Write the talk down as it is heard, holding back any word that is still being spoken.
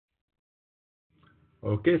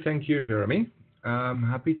Okay, thank you, Jeremy. I'm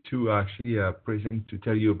happy to actually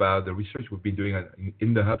tell you about the research we've been doing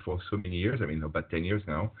in the hub for so many years. I mean, about 10 years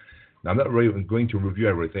now. Now, I'm not really going to review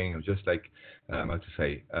everything. I'm just like, how to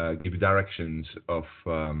say, give directions of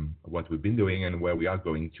what we've been doing and where we are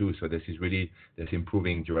going to. So this is really this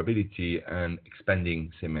improving durability and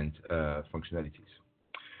expanding cement functionalities.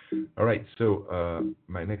 All right, so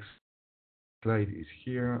my next slide is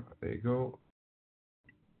here. There you go.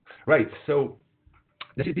 Right, so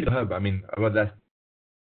this is the hub. I mean, about the last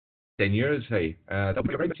 10 years, hey,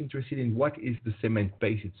 we're very much interested in what is the cement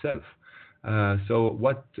base itself. So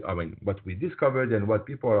what we discovered and what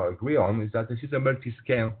people agree on is that this is a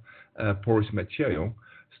multi-scale porous material,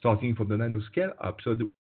 starting from the nanoscale up. So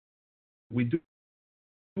we do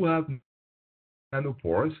have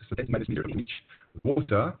nanoporous, so that's -meter in which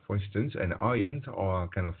water, for instance, and ions are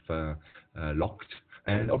kind of locked,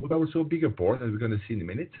 and also bigger pores, as we're going to see in a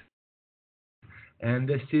minute. And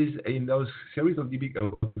this is in those series of the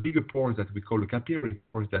bigger pores that we call the capillary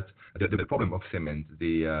pores that the problem of cement,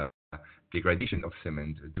 the degradation of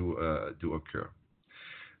cement do occur.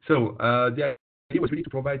 So the idea was really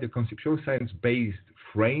to provide a conceptual science-based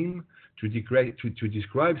frame to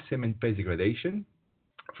describe cement-based degradation.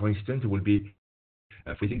 For instance, it will be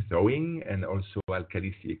freezing, thawing, and also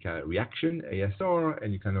alkali silica reaction, ASR,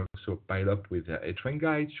 and you can also pile up with train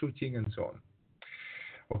guide, shooting, and so on.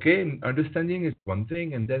 Okay, understanding is one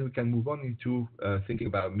thing, and then we can move on into thinking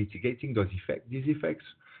about mitigating these effects,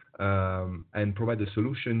 and provide a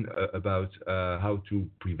solution about how to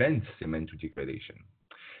prevent cement degradation.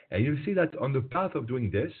 And you'll see that on the path of doing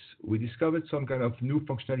this, we discovered some kind of new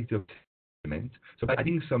functionality of cement. So by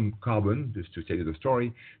adding some carbon, just to tell you the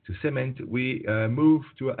story, to cement, we moved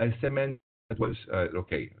to a cement that was,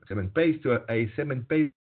 cement paste to a cement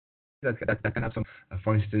paste that can have some,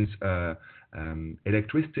 for instance,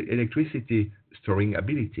 electricity storing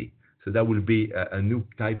ability. So that will be a new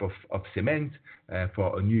type of cement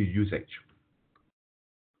for a new usage.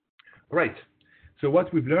 All right. So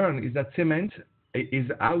what we've learned is that cement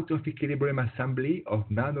is out of equilibrium assembly of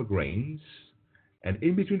nanograins. And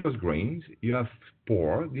in between those grains, you have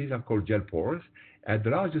pores. These are called gel pores. At the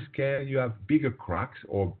larger scale, you have bigger cracks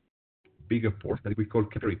or bigger pores that we call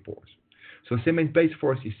capillary pores. So cement-based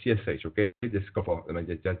force is CSH, okay? This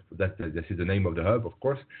is the name of the hub, of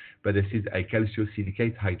course, but this is a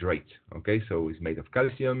calciosilicate hydrate, okay? So it's made of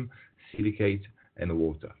calcium, silicate, and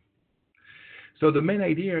water. So the main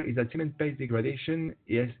idea is that cement-based degradation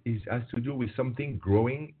has to do with something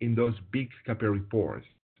growing in those big capillary pores.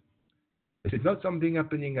 This is not something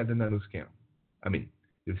happening at the nanoscale. I mean,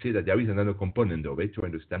 you'll see that there is a nano component of it to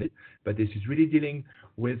understand it, but this is really dealing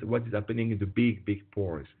with what is happening in the big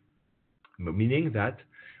pores. Meaning that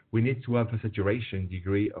we need to have a saturation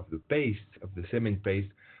degree of the paste, of the cement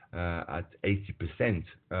paste, at 80%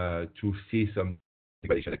 to see some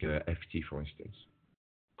degradation, like FT, for instance.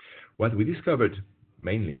 What we discovered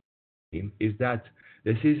mainly is that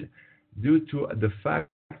this is due to the fact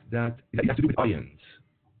that it has to do with ions,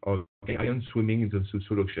 ions swimming into the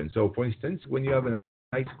solution. So, for instance, when you have an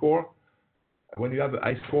ice core,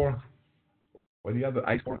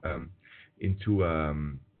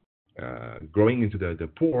 growing into the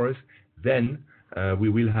pores, then we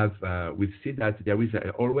see that there is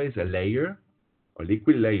always a layer, a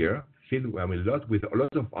liquid layer filled with a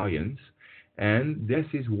lot of ions, and this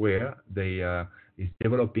is where they is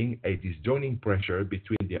developing a disjoining pressure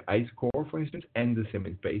between the ice core, for instance, and the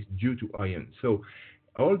cement paste due to ions. So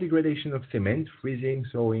all degradation of cement, freezing,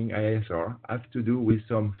 thawing, ISR, have to do with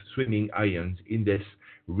some swimming ions in this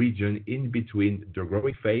region in between the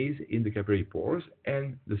growing phase in the capillary pores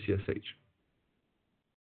and the CSH.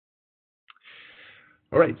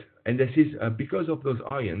 All right, and this is because of those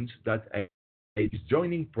ions that a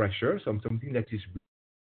disjoining pressure, something that is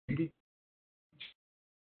really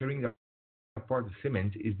tearing apart the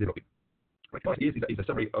cement, is developing. This is a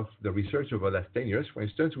summary of the research over the last 10 years. For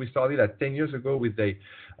instance, we started 10 years ago with a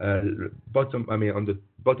on the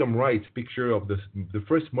bottom right picture of the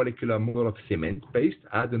first molecular model of cement paste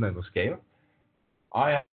at the nanoscale.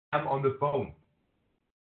 I am on the phone.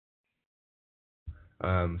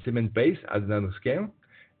 Cement paste at the nanoscale,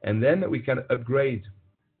 and then we can upgrade.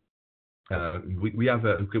 We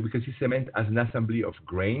can see cement as an assembly of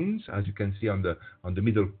grains, as you can see on the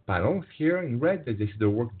middle panel here in red. This is the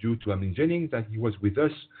work due to Jennings, that he was with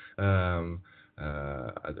us on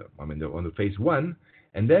the phase 1,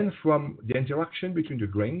 and then from the interaction between the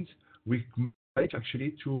grains, we managed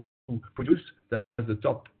actually to produce at the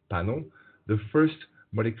top panel the first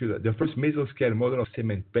mesoscale model of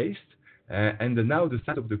cement paste, and now the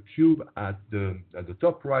size of the cube at the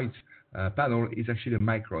top right panel is actually the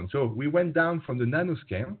micron. So we went down from the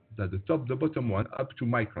nanoscale, the top, the bottom one, up to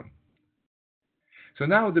micron. So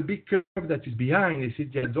now the big curve that is behind is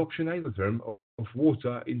the adsorption isotherm of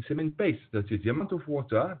water in cement paste. That is the amount of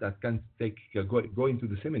water that can go into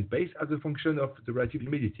the cement paste as a function of the relative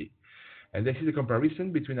humidity. And this is a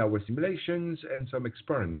comparison between our simulations and some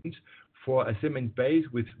experiments for a cement paste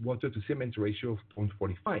with water to cement ratio of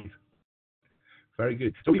 0.45. Very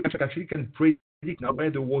good. So we actually can predict now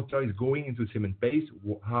where the water is going into cement paste.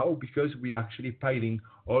 How? Because we're actually piling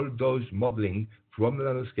all those modeling from the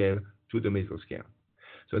nanoscale to the mesoscale.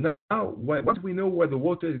 So now, once we know where the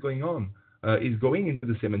water is going into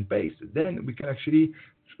the cement paste, then we can actually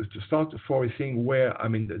start foreseeing where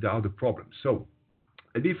there are the problems. So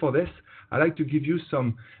before this, I'd like to give you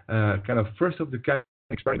some kind of first of the kind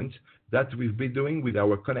experiments that we've been doing with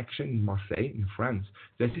our connection in Marseille, in France.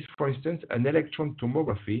 This is, for instance, an electron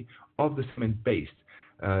tomography of the cement paste.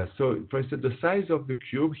 So, for instance, the size of the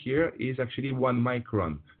cube here is actually 1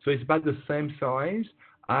 micron. So it's about the same size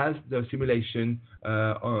as the simulation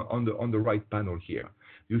on the right panel here.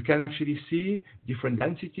 You can actually see different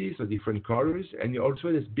densities or different colors, and you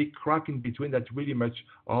also this big crack in between that really much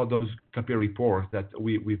are those capillary pores that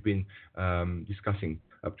we've been discussing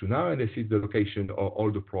up to now, and this is the location of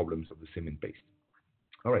all the problems of the cement paste.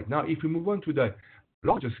 All right, now if we move on to the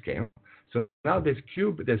larger scale, so now this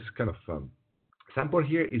cube, this kind of sample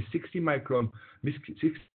here is 60 micron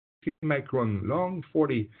long,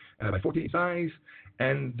 40 by 40 size,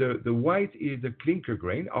 and the white is the clinker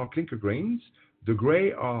grain, or clinker grains. The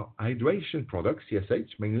gray are hydration products,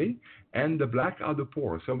 CSH mainly, and the black are the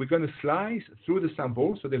pores. So we're going to slice through the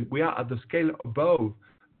sample so that we are at the scale above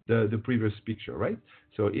the previous picture, right?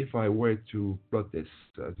 So if I were to plot this,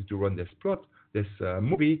 to run this plot, this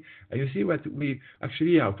movie, and you see what we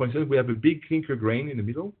actually have. For instance, we have a big clinker grain in the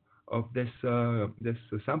middle of this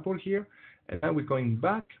sample here, and now we're going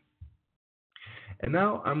back. And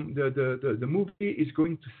now the movie is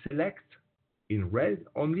going to select in red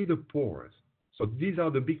only the pores. So these are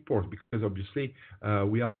the big pores because obviously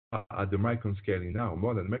we are at the micron scale now,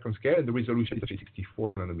 more than the micron scale, and the resolution is actually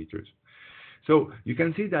 64 nanometers. So you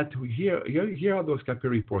can see that here are those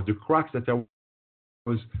capillary pores, the cracks that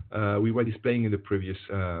we were displaying in the previous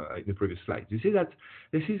slide. You see that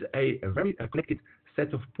this is a very connected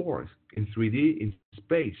set of pores in 3D in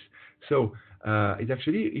space. So it's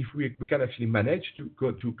actually, if we can actually manage to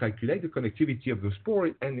calculate the connectivity of those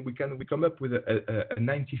pores, and we come up with a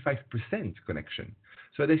 95% connection.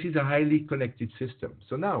 So this is a highly connected system.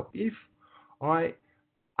 So now, if I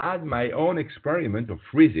add my own experiment of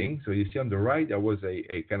freezing, so you see on the right there was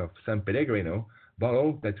a kind of San Pellegrino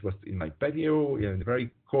bottle that was in my patio in a very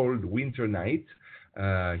cold winter night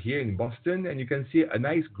here in Boston, and you can see a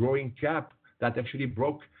nice growing cap that actually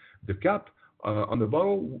broke the cap on the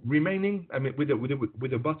bottle, remaining, with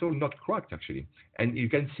the bottle not cracked actually, and you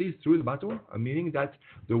can see through the bottle, meaning that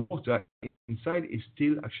the water inside is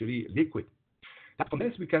still actually liquid. From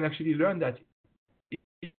this, we can actually learn that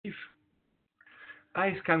if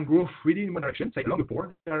ice can grow freely in one direction, say along the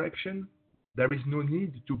pore direction, there is no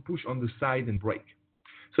need to push on the side and break.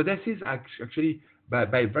 So this is actually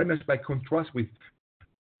very much by contrast with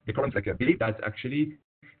the current belief that actually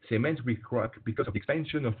cement will crack because of the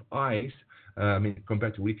expansion of ice.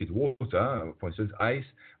 Compared to liquid water, for instance, ice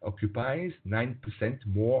occupies 9%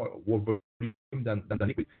 more volume than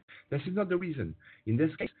liquid. This is not the reason. In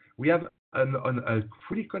this case, we have a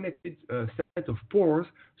fully connected set of pores,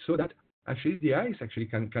 so that actually the ice actually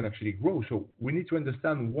can actually grow. So we need to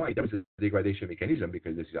understand why there is a degradation mechanism,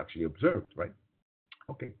 because this is actually observed, right?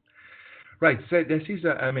 Okay. Right, so this is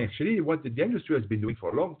actually what the industry has been doing for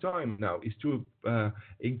a long time now, is to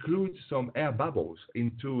include some air bubbles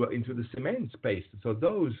into the cement space. So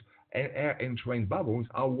those air entering bubbles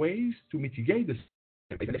are ways to mitigate the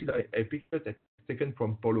cement. This is a picture that's taken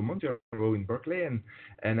from Paulo Montero in Berkeley,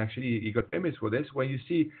 and actually he got famous for this. When you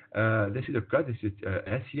see, this is a cut, this is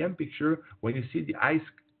a SEM picture, when you see the ice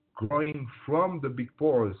growing from the big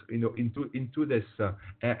pores, into this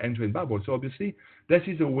air entering bubble. So obviously, this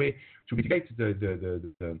is a way to mitigate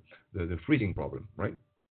the freezing problem, right?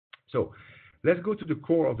 So let's go to the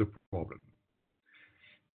core of the problem.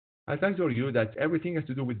 As I told you that everything has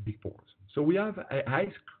to do with big pores. So we have an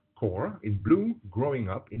ice core in blue growing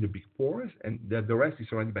up in the big pores, and the rest is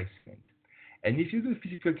surrounded by cement. And if you do the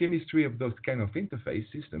physical chemistry of those kind of interface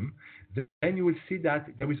system, then you will see that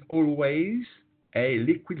there is always a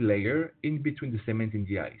liquid layer in between the cement and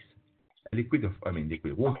the ice. A liquid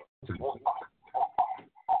water.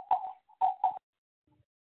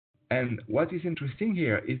 And what is interesting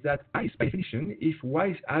here is that ice, by definition, if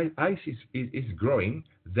ice is growing,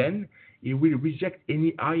 then it will reject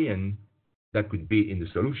any ion that could be in the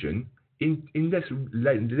solution in this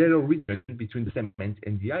little region between the cement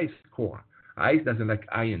and the ice core. Ice doesn't like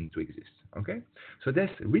iron to exist, okay? So this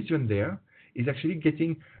region there is actually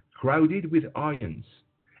getting crowded with ions.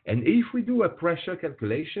 And if we do a pressure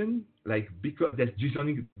calculation, like because there's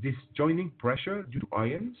disjoining pressure due to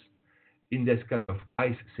ions in this kind of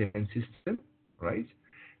ice cement system, right?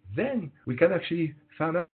 Then we can actually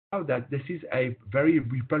find out that this is a very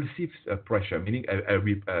repulsive pressure, meaning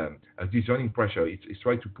a disjoining pressure. It's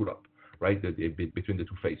trying to pull up, right, between the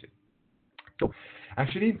two phases. So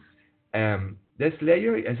actually, this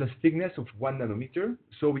layer has a thickness of 1 nanometer,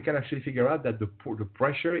 so we can actually figure out that the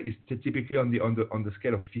pressure is typically on the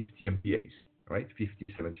scale of 50 MPAs, right? 50,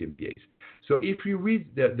 70 MPAs. So if you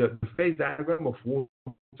read the phase diagram of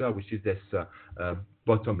water, which is this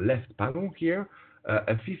bottom left panel here,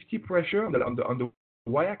 a 50 pressure on the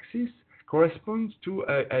y-axis corresponds to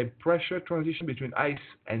a pressure transition between ice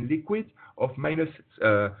and liquid of minus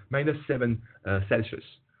 7 Celsius.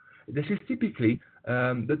 This is typically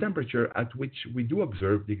the temperature at which we do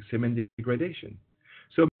observe the cement degradation.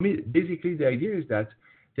 So basically, the idea is that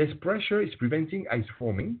this pressure is preventing ice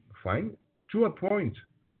forming, fine, to a point.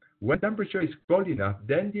 When temperature is cold enough,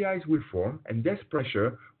 then the ice will form, and this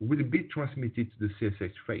pressure will be transmitted to the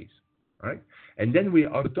CSH phase. Right? And then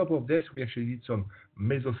on the top of this, we actually did some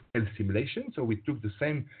mesoscale simulation. So we took the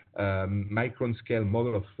same micron scale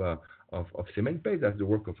model of cement paste, that's the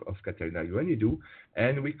work of Katerina Ioannidou,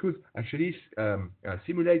 and we could actually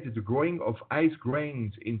simulate the growing of ice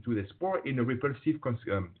grains into the spore in a repulsive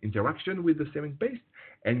interaction with the cement paste,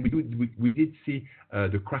 and we did see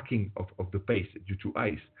the cracking of the paste due to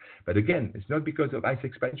ice. But again, it's not because of ice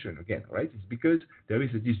expansion, again, right? It's because there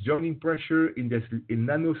is a disjoining pressure in this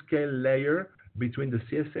nanoscale layer between the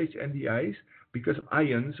CSH and the ice because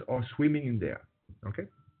ions are swimming in there, okay?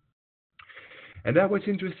 And that what's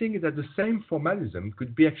interesting is that the same formalism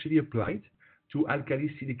could be actually applied to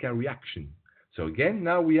alkali-silica reaction. So again,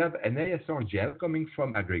 now we have an ASR gel coming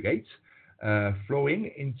from aggregates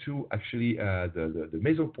flowing into actually the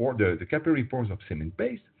mesopore, the capillary pores of cement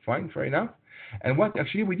paste. Fine, fair enough. And what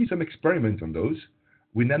actually we did some experiments on those.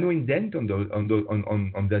 We nano indent on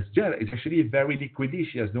this gel. It's actually very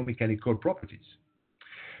liquidish. It has no mechanical properties.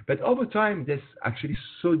 But over time, this actually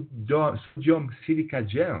sodium silica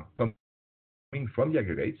gel coming from the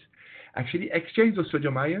aggregates actually exchange those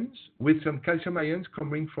sodium ions with some calcium ions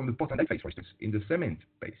coming from the Portland phase, for instance, in the cement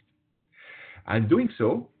paste. And doing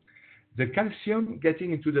so, the calcium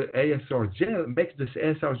getting into the ASR gel makes this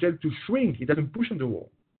ASR gel to shrink. It doesn't push on the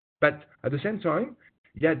wall. But at the same time,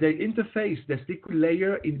 yeah, the interface, this liquid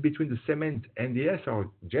layer in between the cement and the ASR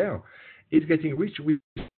gel is getting rich with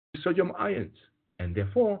sodium ions. And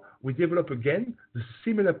therefore, we develop again the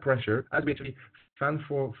similar pressure as we actually found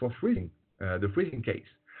for freezing, the freezing case.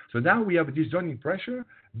 So now we have a disjoining pressure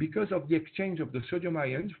because of the exchange of the sodium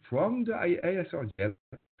ions from the ASR gel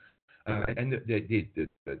and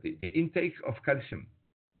the intake of calcium.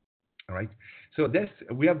 All right. So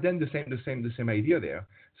we have done the same idea there.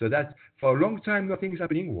 So that for a long time nothing is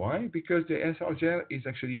happening. Why? Because the ASR gel is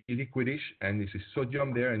actually liquidish and this is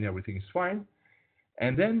sodium there and everything is fine.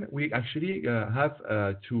 And then we actually have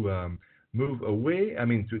to move away. I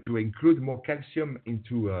mean, to include more calcium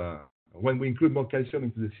into when we include more calcium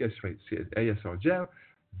into the ASR gel,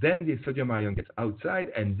 then the sodium ion gets outside,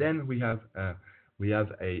 and then we have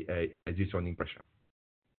a disjoining pressure.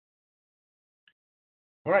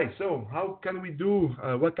 All right. So how can we do?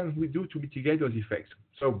 What can we do to mitigate those effects?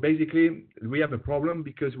 So basically, we have a problem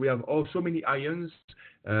because we have so many ions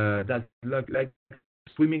that like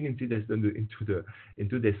swimming into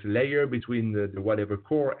this layer between the whatever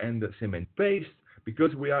core and the cement paste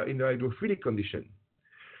because we are in the hydrophilic condition.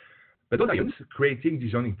 But those ions creating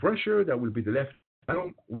disjoining pressure, that will be the left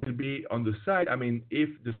panel, will be on the side. I mean, if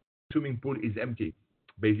the swimming pool is empty,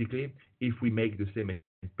 basically, if we make the cement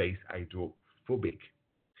paste hydrophobic.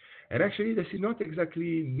 And actually, this is not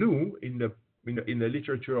exactly new in the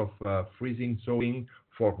literature of freezing, thawing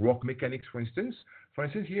for rock mechanics, for instance. For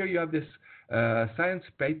instance, here you have this science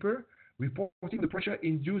paper reporting the pressure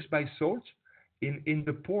induced by salt in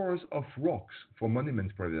the pores of rocks for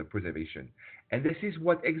monument preservation. And this is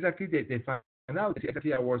what exactly they found out. It's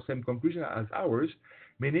exactly our same conclusion as ours,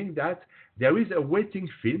 meaning that there is a wetting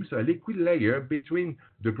film, so a liquid layer between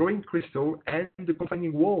the growing crystal and the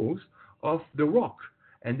confining walls of the rock.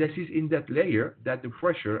 And this is in that layer that the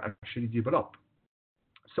pressure actually develops.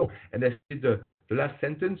 So, and this is the last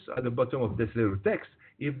sentence at the bottom of this little text.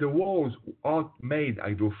 If the walls are made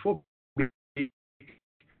hydrophobic,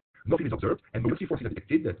 nothing is observed, and no force is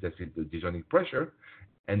detected, that is the disjoining pressure,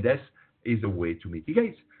 and this is a way to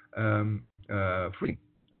mitigate freezing.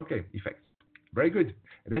 Okay, effects. Very good.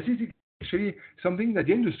 This is actually something that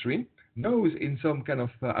the industry knows in some kind of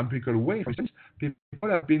empirical way. For instance, people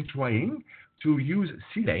have been trying to use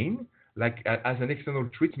silane like as an external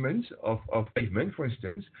treatment of pavement, for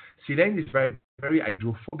instance. Silane is very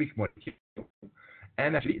hydrophobic molecule,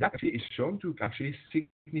 and actually that actually is shown to actually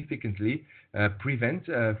significantly prevent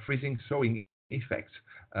freezing thawing effects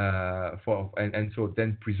and so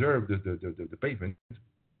then preserve the pavement.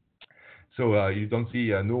 So you don't see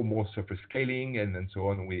no more surface scaling and so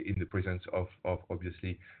on in the presence of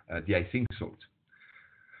obviously de-icing salt.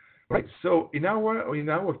 Right. So in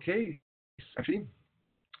our case, actually,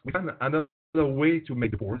 we found another way to make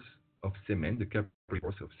the pores of cement, the capillary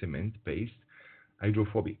pores of cement paste,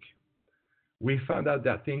 hydrophobic. We found out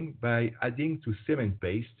that thing by adding to cement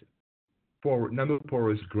paste for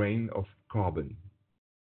nano-porous grain of carbon.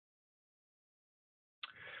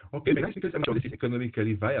 Okay, nice, because I'm sure this is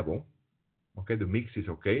economically viable. Okay, the mix is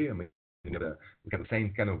okay. I mean, we have the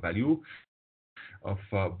same kind of value of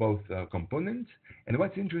both components. And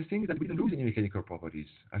what's interesting is that we don't lose any mechanical properties.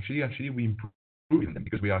 Actually, we improve them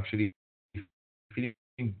because we are actually filling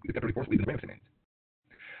the capillary pores with the grain of cement.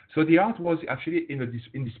 So the art was actually in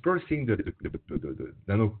dispersing the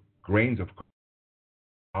nano grains of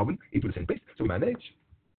carbon into the same paste. So we manage.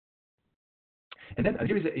 And then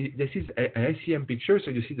this is an SEM picture.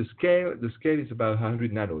 So you see the scale. The scale is about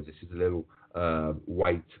 100 nanos. This is a little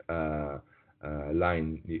white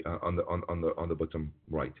line on the bottom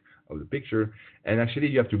right of the picture. And actually,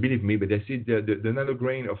 you have to believe me, but this is the nano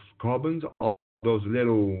grain of carbons are those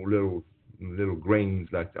little grains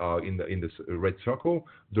that are in the red circle.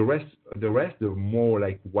 The rest, the more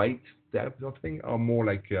like white type of thing, are more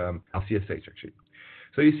like RCSH actually.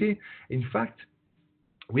 So you see, in fact,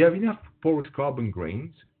 we have enough porous carbon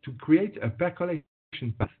grains to create a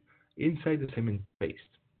percolation path inside the cement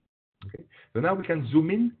paste. Okay. So now we can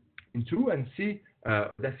zoom into and see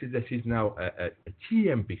this is now a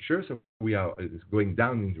TEM picture. So we are going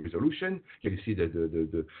down in the resolution. Here you see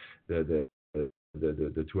the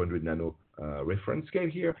 200 nano reference scale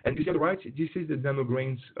here, and you see on the right, this is the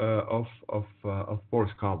nanograins of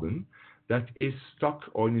porous carbon that is stuck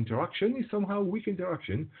or in interaction, is somehow weak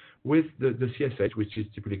interaction with the CSH, which is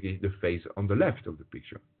typically the phase on the left of the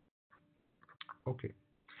picture. Okay.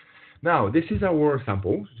 Now, this is our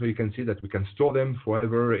sample, so you can see that we can store them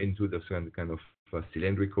forever into the kind of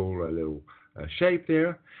cylindrical little shape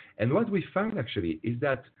there. And what we found actually is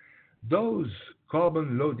that those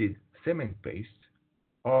carbon-loaded cement pastes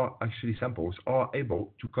are actually samples are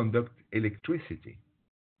able to conduct electricity.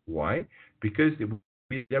 Why? Because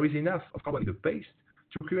there is enough of carbon in the paste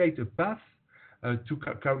to create a path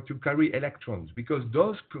to carry electrons, because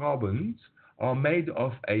those carbons are made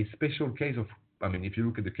of a special case of, I mean, if you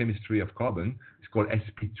look at the chemistry of carbon, it's called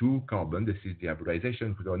sp2 carbon. This is the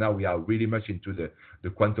hybridization. So now we are really much into the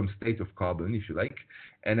quantum state of carbon, if you like.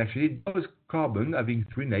 And actually, those carbon having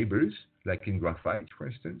three neighbors, like in graphite, for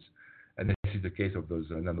instance, and this is the case of those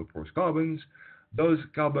nanoporous carbons, those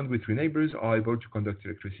carbon with three neighbors are able to conduct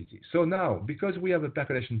electricity. So now, because we have a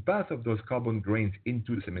percolation path of those carbon grains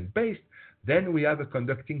into the cement paste, then we have a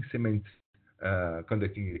conducting cement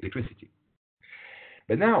conducting electricity.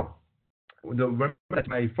 But now, remember that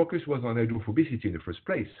my focus was on hydrophobicity in the first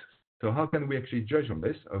place. So how can we actually judge on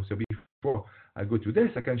this? So before I go to this,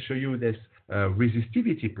 I can show you this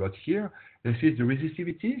resistivity plot here. This is the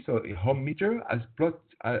resistivity, so a Ohm meter as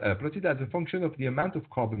plotted as a function of the amount of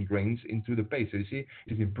carbon grains into the paste. So you see,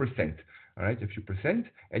 it's in percent, all right, a few percent.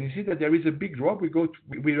 And you see that there is a big drop.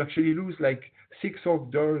 We actually lose like 6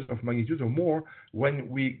 orders of magnitude or more when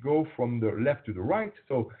we go from the left to the right.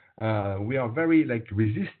 So we are very like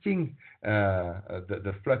resisting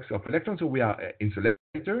the flux of electrons. So we are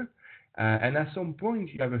insulator. And at some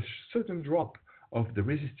point, you have a certain drop of the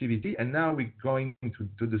resistivity, and now we're going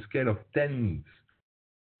to the scale of tens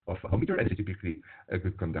of Ohm meter, and it's typically a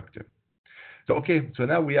good conductor. So okay, so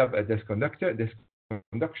now we have this conductor, this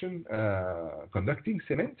conducting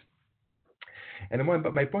cement. And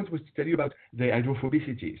my point was to tell you about the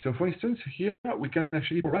hydrophobicity. So for instance, here we can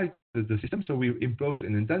actually provide the system. So we impose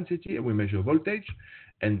an intensity and we measure voltage,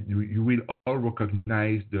 and you will all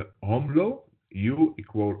recognize the Ohm law. U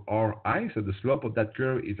equal Ri, so the slope of that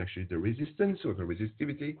curve is actually the resistance or the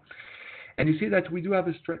resistivity. And you see that we do have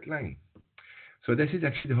a straight line. So this is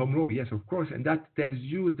actually the Ohm law, yes, of course, and that tells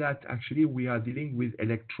you that actually we are dealing with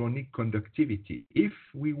electronic conductivity. If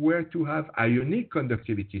we were to have ionic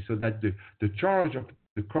conductivity, so that the charge of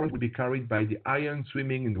the current will be carried by the ion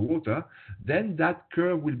swimming in the water, then that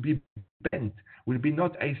curve will be bent will be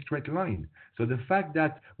not a straight line. So the fact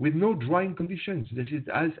that with no drying conditions, this is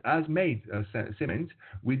as made cement,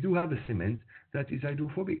 we do have a cement that is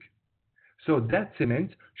hydrophobic. So that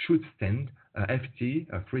cement should stand FT,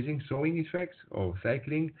 freezing, thawing effects, or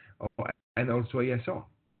cycling, and also ASR.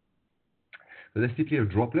 So that's typically a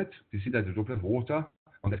droplet. You see that the droplet of water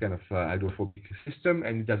on that kind of hydrophobic system,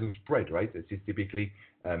 and it doesn't spread, right? This is typically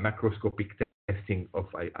macroscopic testing of,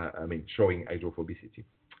 showing hydrophobicity.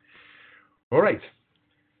 All right.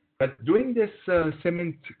 But doing this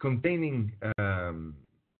cement-containing,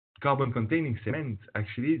 carbon-containing cement,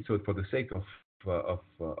 actually, so for the sake of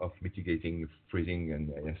mitigating freezing and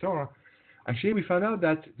ASR, actually we found out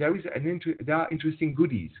that there are interesting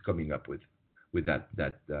goodies coming up with that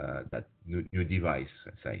new device,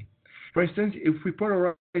 let's say. For instance, if we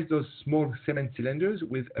polarize those small cement cylinders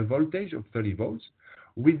with a voltage of 30 volts,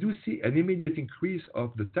 we do see an immediate increase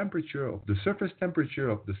of the temperature of the surface temperature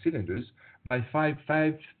of the cylinders by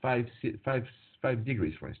 5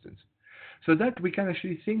 degrees, for instance. So that we can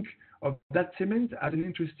actually think of that cement as an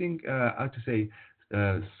interesting,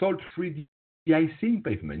 salt-free de-icing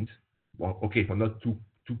pavement. Well, okay, for not too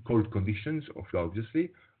cold conditions,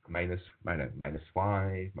 obviously, minus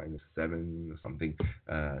 5, -7, or something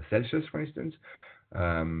Celsius, for instance.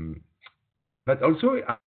 But also,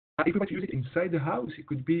 if we want to use it inside the house, it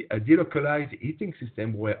could be a delocalized heating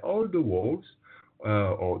system where all the walls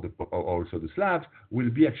or also the slabs will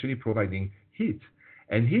be actually providing heat,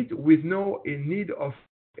 and heat with no need of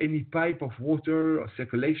any pipe of water or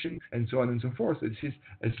circulation and so on and so forth. So this is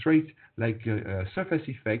a straight surface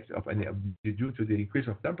effect due to the increase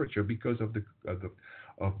of temperature because of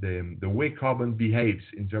the way carbon behaves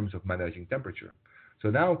in terms of managing temperature.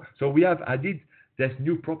 So we have added this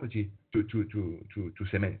new property to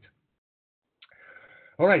cement.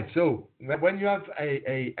 All right. So when you have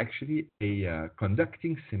actually a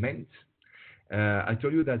conducting cement, I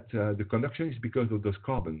told you that the conduction is because of those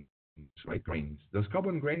carbon, right, grains. Those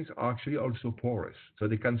carbon grains are actually also porous, so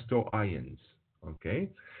they can store ions, okay,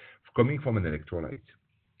 coming from an electrolyte.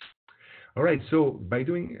 All right, so by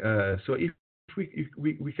doing, if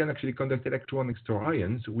we can actually conduct electrons, store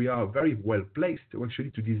ions, we are very well placed to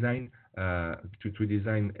actually design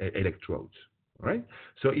electrodes. All right,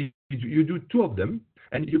 so if you do 2 of them,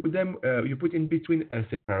 and you put them, you put in between a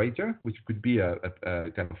separator, which could be a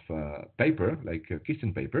kind of paper, like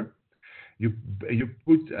Kirsten paper. You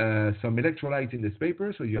put some electrolytes in this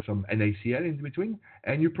paper, so you have some NaCl in between,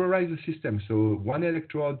 and you polarize the system. So one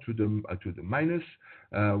electrode to the minus,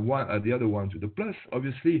 the other one to the plus.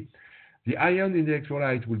 Obviously, the ion in the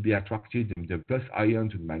electrolyte will be attracted, the plus ion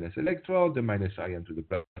to the minus electrode, the minus ion to the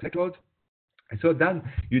plus electrode. And so then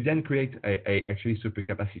you create a actually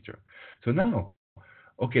supercapacitor. So now,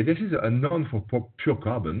 okay, this is a known for pure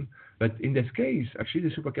carbon, but in this case, actually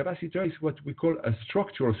the supercapacitor is what we call a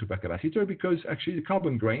structural supercapacitor, because actually the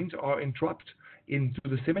carbon grains are entrapped into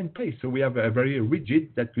the cement paste. So we have a very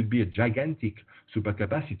rigid, that could be a gigantic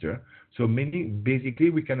supercapacitor. So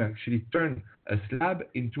basically we can actually turn a slab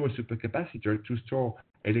into a supercapacitor to store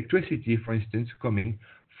electricity, for instance, coming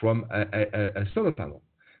from a solar panel.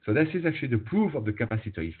 So this is actually the proof of the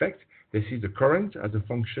capacitor effect. This is the current as a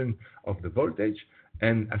function of the voltage.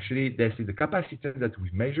 And actually, this is the capacitor that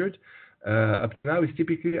we've measured. Up to now, is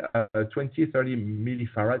typically 20-30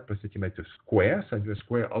 millifarad per centimeter square, centimeter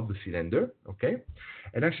square of the cylinder. Okay.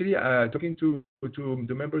 And actually, talking to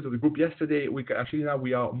the members of the group yesterday, we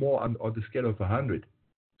are more on the scale of 100.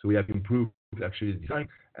 So we have improved actually the design,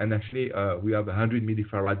 and actually we have 100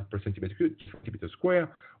 millifarad per centimeter square,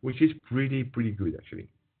 which is pretty good actually.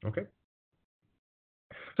 Okay.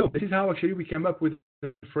 So this is how actually we came up with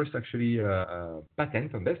the first actually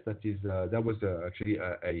patent on this. That was actually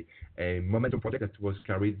a momentum project that was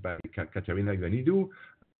carried by Katerina Ioannidou.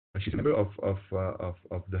 She's a member of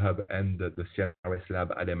the Hub and the CRS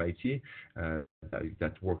lab at MIT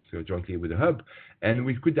that worked jointly with the Hub, and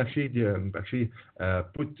we could actually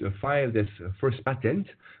file this first patent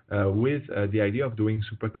with the idea of doing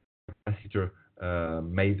supercapacitor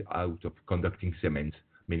made out of conducting cement,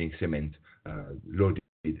 meaning cement loaded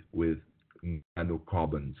with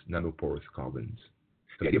nano-porous carbons.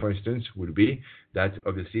 So the idea, for instance, would be that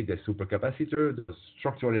obviously the supercapacitor, the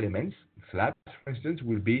structural elements, slabs, for instance,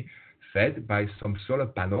 will be fed by some solar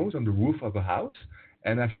panels on the roof of a house,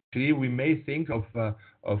 and actually we may think of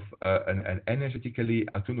an energetically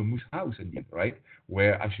autonomous house in the end, right,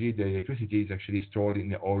 where actually the electricity is actually stored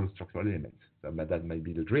in all structural elements. So that might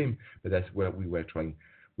be the dream, but that's where we are trying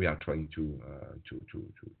to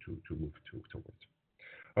move towards.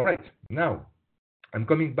 All right, now I'm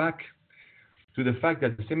coming back to the fact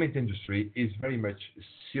that the cement industry is very much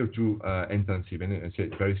CO2 intensive, and it's a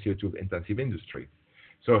very CO2 intensive industry.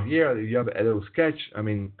 So here you have a little sketch. I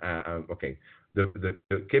mean, okay, the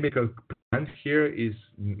chemical plant here is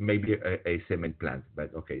maybe a cement plant,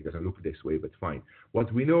 but okay, it doesn't look this way, but fine.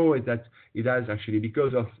 What we know is that it has actually,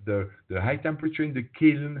 because of the high temperature in the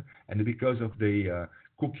kiln and because of the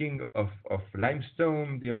cooking of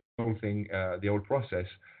limestone, the whole thing, the whole process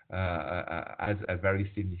has a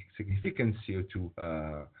very significant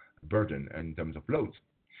CO2 burden in terms of loads.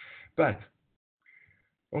 But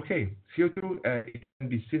okay, CO2 it can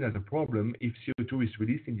be seen as a problem if CO2 is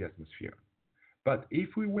released in the atmosphere. But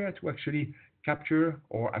if we were to actually capture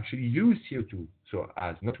or actually use CO2, so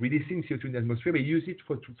as not releasing CO2 in the atmosphere, but use it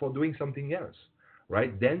for doing something else,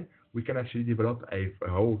 right? Then we can actually develop a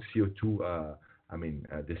whole CO2.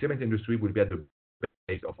 The cement industry will be at the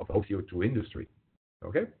base of the whole CO2 industry.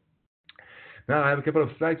 Okay. Now I have a couple of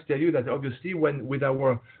slides to tell you that obviously with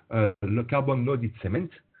our carbon loaded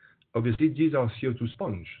cement, obviously these are CO2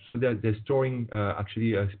 sponge, so they're storing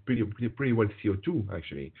actually pretty well CO2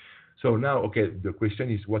 actually. So now, okay, the question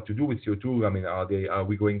is what to do with CO2. I mean, are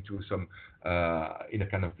we going to some in a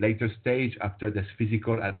kind of later stage after this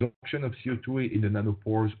physical adsorption of CO2 in the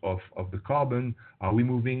nanopores of the carbon? Are we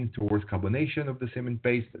moving towards carbonation of the cement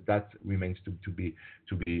paste? That remains to be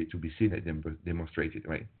seen and demonstrated,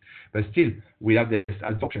 right? But still, we have this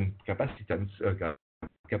adsorption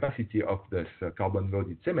capacity of this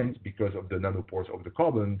carbon-loaded cement because of the nanopores of the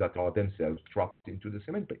carbon that are themselves trapped into the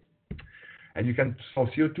cement paste. And you can store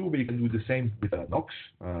CO2, but you can do the same with NOx,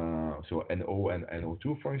 so NO and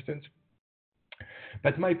NO2, for instance.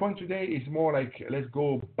 But my point today is more like, let's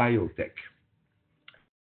go biotech.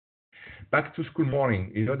 Back to school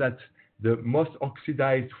morning, you know that the most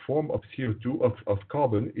oxidized form of CO2, of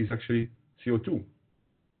carbon, is actually CO2.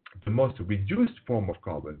 The most reduced form of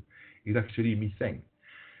carbon is actually methane.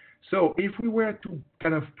 So if we were to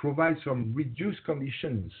kind of provide some reduced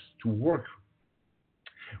conditions to work,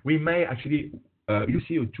 we may actually use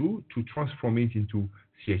CO2 to transform it into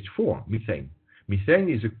CH4, methane. Methane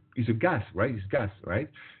is a gas, right? It's gas, right?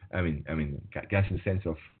 I mean, gas in the sense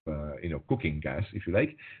of cooking gas, if you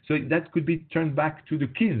like. So that could be turned back to the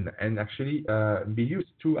kiln and actually be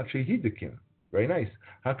used to actually heat the kiln. Very nice.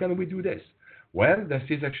 How can we do this? Well, this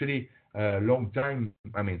is actually a long time.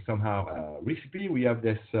 I mean, somehow recently we have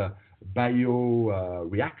this bio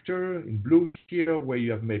reactor in blue here, where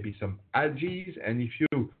you have maybe some algae, and if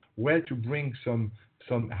you were to bring some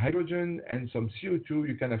hydrogen and some CO2,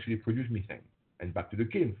 you can actually produce methane, and back to the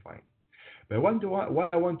kiln, fine. But what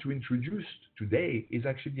I want to introduce today is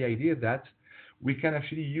actually the idea that we can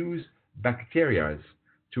actually use bacteria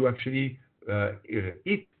to actually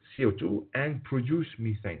eat CO2 and produce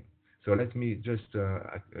methane. So let me just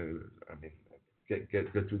get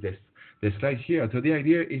to this slide here. So the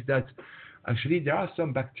idea is that actually there are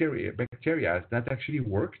some bacteria that actually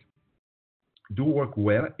do work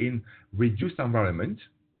well in reduced environment.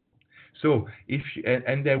 So if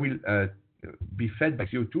and they will be fed by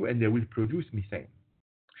CO2 and they will produce methane.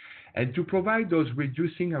 And to provide those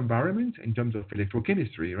reducing environments in terms of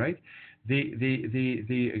electrochemistry, right? We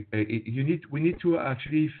need to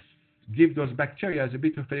actually give those bacteria a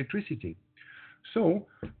bit of electricity. So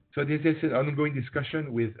this is an ongoing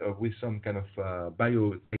discussion with some kind of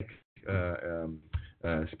biotech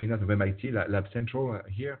spin out of MIT Lab Central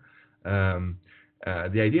here.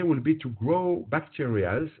 The idea will be to grow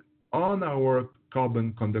bacteria on our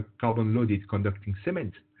carbon-loaded conducting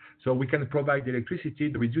cement. So we can provide electricity,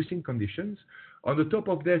 the reducing conditions. On the top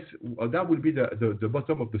of this, that will be the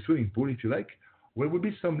bottom of the swimming pool, if you like, where will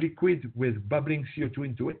be some liquid with bubbling CO2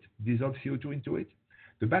 into it, dissolved CO2 into it.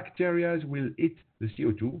 The bacteria will eat the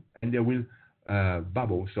CO2 and they will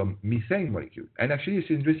bubble some methane molecule. And actually, it's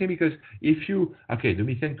interesting because the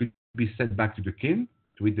methane could be sent back to the kiln,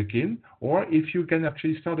 to eat the kiln, or if you can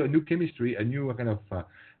actually start a new chemistry, a new kind of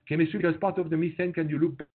chemistry, because part of the methane can you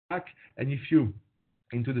look back and if you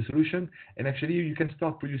into the solution, and actually you can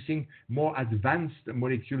start producing more advanced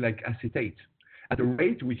molecule like acetate at a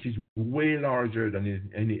rate which is way larger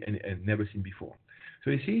than any never seen before. So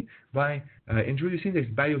you see, by introducing these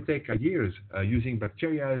biotech ideas, using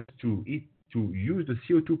bacteria to use the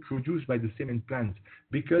CO2 produced by the cement plant,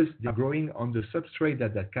 because they're growing on the substrate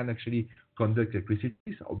that can actually conduct electricity.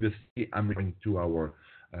 So obviously, I'm referring to our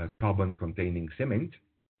carbon-containing cement.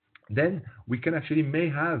 Then we can actually may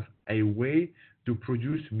have a way to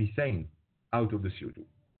produce methane out of the CO2.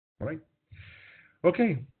 All right?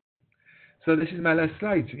 Okay. So this is my last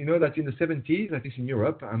slide. You know that in the 70s, at least in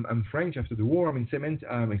Europe, I'm French, after the war, I mean, cement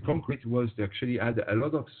and concrete was actually had a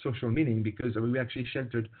lot of social meaning because we actually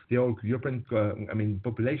sheltered the whole European,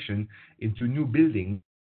 population into new buildings.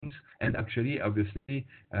 And actually, obviously,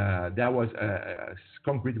 there was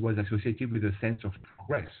concrete was associated with a sense of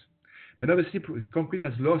progress. But obviously, concrete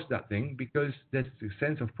has lost that thing because there's a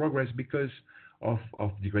sense of progress because of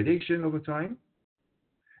degradation over time,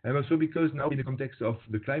 and also because now in the context of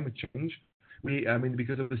the climate change,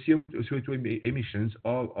 because of the CO2 emissions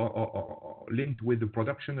are linked with the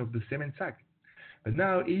production of the cement sack. But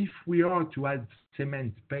now, if we are to add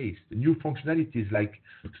cement paste, new functionalities like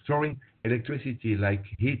storing electricity, like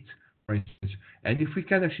heat, for instance, and if we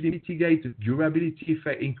can actually mitigate durability,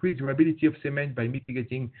 increase durability of cement by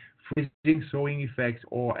mitigating freezing, thawing effects,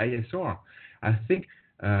 or ASR, I think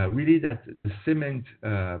really that the cement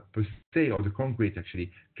per se, or the concrete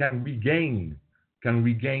actually, can regain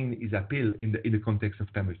its appeal in the context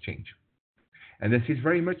of climate change. And this is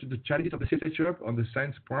very much the challenge of the literature on the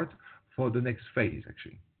science part for the next phase,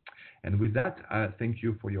 actually. And with that, thank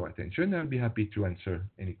you for your attention. I'll be happy to answer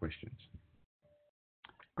any questions.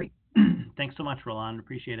 Great. Thanks so much, Roland.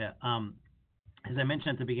 Appreciate it. As I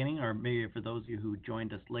mentioned at the beginning, or maybe for those of you who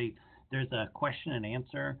joined us late, there's a question and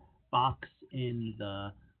answer box in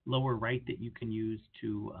the lower right that you can use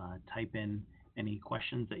to type in any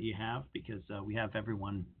questions that you have, because we have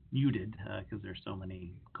everyone muted because there's so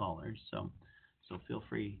many callers. So feel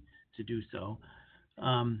free to do so.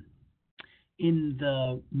 In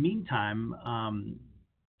the meantime,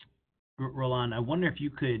 Roland, I wonder if you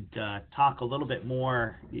could talk a little bit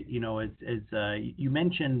more. As you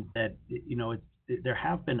mentioned that there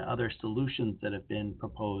have been other solutions that have been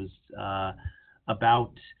proposed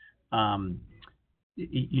about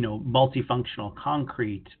multifunctional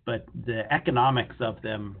concrete, but the economics of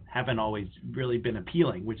them haven't always really been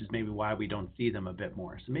appealing, which is maybe why we don't see them a bit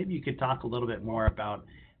more. So maybe you could talk a little bit more about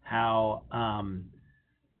how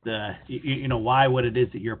why what it is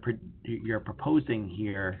that you're proposing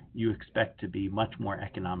here you expect to be much more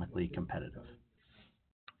economically competitive.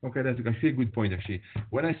 Okay, that's actually a good point, actually.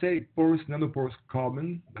 When I say porous, nanoporous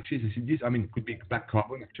carbon, actually, it could be black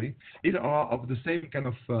carbon, actually. These are of the same kind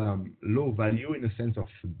of low value in the sense of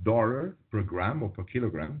dollar per gram or per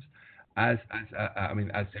kilograms as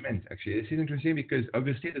cement, actually. This is interesting because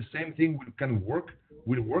obviously the same thing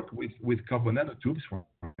will work with carbon nanotubes, for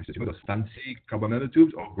instance, those fancy carbon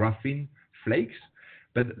nanotubes or graphene flakes.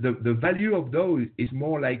 But the value of those is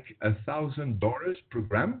more like $1,000 per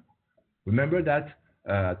gram. Remember that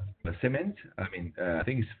cement, I think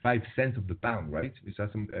it's 5 cents of the pound, right? It's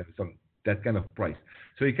some that kind of price.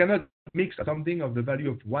 So you cannot mix something of the value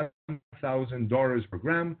of $1,000 per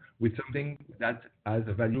gram with something that has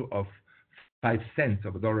a value of 5 cents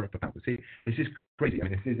of a dollar per pound. See, this is crazy.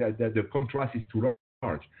 This is the contrast is too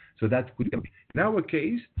large. So that could be. In our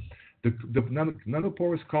case, the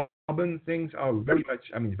nanoporous carbon things are very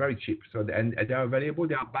much, very cheap. So and they are available.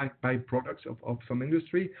 They are by products of some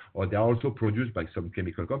industry, or they are also produced by some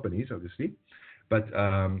chemical companies, obviously. But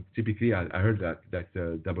typically, I heard that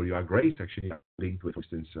WR Grace actually linked with, for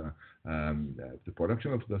instance, the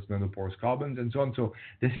production of those nanoporous carbons and so on. So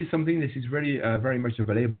this is something that is very much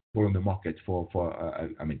available on the market for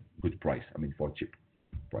good price. For cheap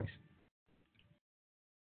price.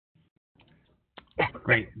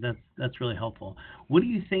 Great, that's really helpful. What do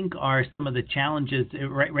you think are some of the challenges?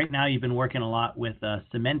 Right now, you've been working a lot with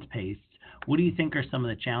cement paste. What do you think are some of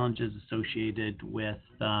the challenges associated with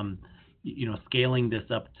scaling this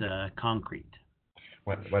up to concrete?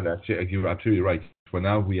 Well, actually, you're absolutely right. For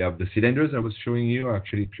now, we have the cylinders I was showing you are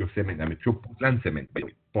actually pure cement. Pure Portland cement, by the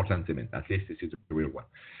way. Portland cement. At least this is the real one.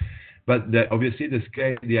 But obviously,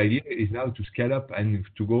 the idea is now to scale up and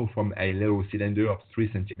to go from a little cylinder of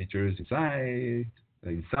 3 centimeters in size,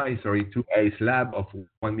 to a slab of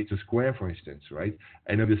 1 meter square, for instance, right?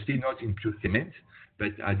 And obviously not in pure cement, but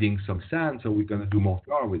adding some sand. So we're going to do more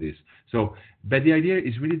flour with this. But the idea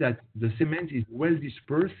is really that the cement is well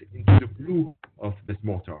dispersed into the glue of the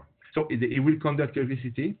mortar. So it will conduct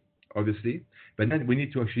electricity, obviously, but then we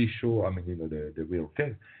need to actually show, the real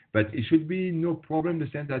thing. But it should be no problem in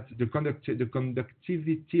the sense that the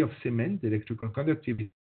conductivity of cement, the electrical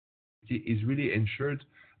conductivity, is really ensured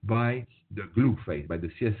by the glue phase, by the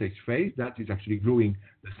CSH phase that is actually gluing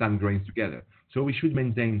the sand grains together. So we should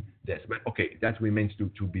maintain this. But okay, that remains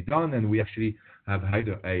to be done, and we actually have hired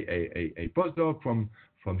a postdoc from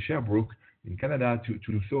Sherbrooke in Canada to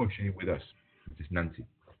do so actually with us. This is Nancy.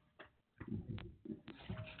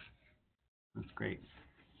 That's great.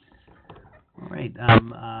 All right.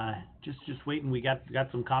 Just waiting. We got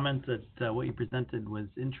some comments that what you presented was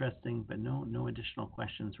interesting, but no additional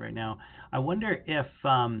questions right now. I wonder if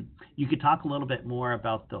you could talk a little bit more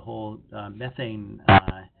about the whole methane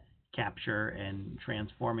capture and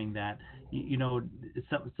transforming that. You know,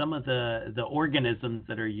 some of the organisms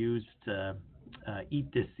that are used to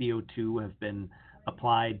eat this CO2 have been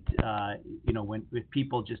applied. You know, with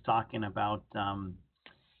people just talking about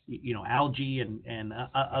you know, algae and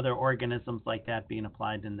other organisms like that being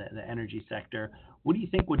applied in the energy sector. What do you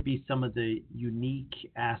think would be some of the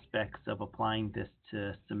unique aspects of applying this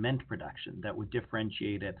to cement production that would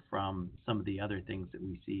differentiate it from some of the other things that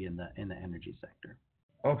we see in the energy sector?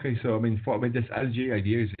 Okay, so this algae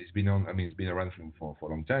idea is been on. It's been around for a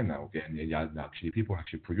long time now. Okay, and yeah, actually people are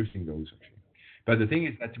actually producing those actually. But the thing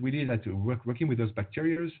is that really that working with those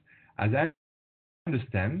bacteria, as I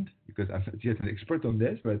understand, because I'm not yet an expert on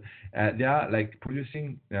this, but they are like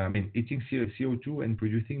producing, eating CO2 and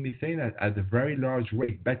producing methane at a very large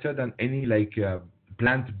rate, better than any like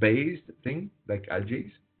plant-based thing like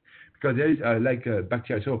algae, because there is like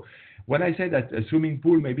bacteria. So when I say that a swimming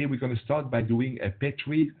pool, maybe we're going to start by doing a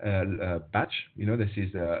Petri batch. You know, this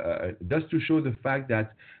is just to show the fact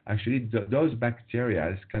that actually those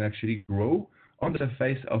bacteria can actually grow on the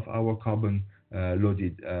surface of our carbon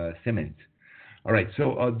loaded cement. All right,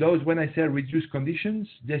 so those, when I say reduced conditions,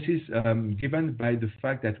 this is given by the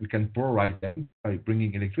fact that we can polarize them by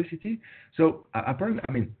bringing electricity. So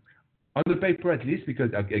apparently, on the paper at least, because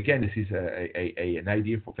again, this is an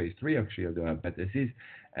idea for phase 3 actually, but this is,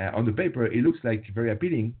 on the paper, it looks like very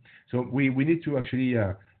appealing. So we need to actually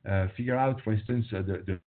figure out, for instance,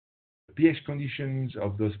 the pH conditions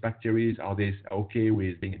of those bacteria. Are they okay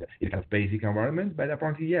with being in a kind of basic environment? But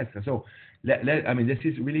apparently, yes. So, this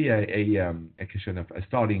is really a question of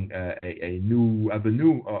starting a new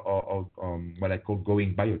avenue of what I call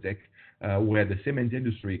going biotech, where the cement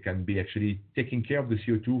industry can be actually taking care of the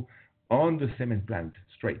CO2 on the cement plant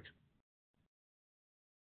straight.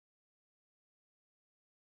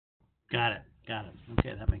 Got it.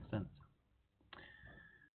 Okay, that makes sense.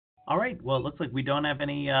 All right. Well, it looks like we don't have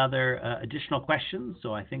any other additional questions,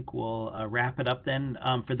 so I think we'll wrap it up then.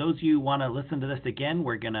 For those of you who want to listen to this again,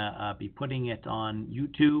 we're going to be putting it on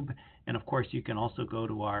YouTube. And of course, you can also go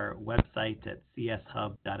to our website at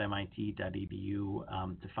cshub.mit.edu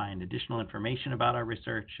to find additional information about our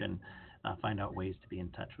research and find out ways to be in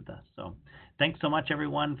touch with us. So thanks so much,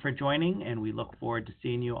 everyone, for joining, and we look forward to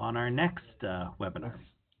seeing you on our next webinar.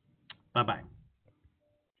 Bye-bye.